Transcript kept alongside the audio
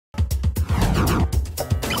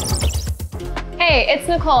Hey, it's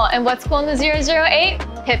Nicole, and what's cool in the 008?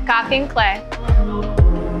 PIP Coffee and Clay.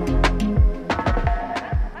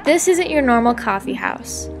 This isn't your normal coffee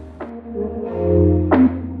house.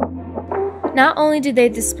 Not only do they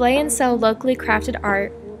display and sell locally crafted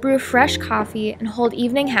art, brew fresh coffee, and hold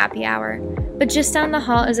evening happy hour, but just down the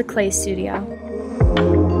hall is a clay studio.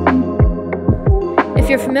 If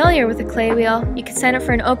you're familiar with a clay wheel, you can sign up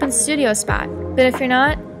for an open studio spot, but if you're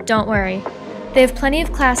not, don't worry. They have plenty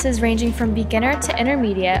of classes ranging from beginner to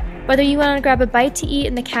intermediate. Whether you want to grab a bite to eat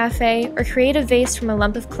in the cafe or create a vase from a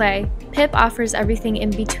lump of clay, PIP offers everything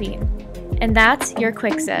in between. And that's your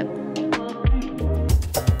Quick Zip.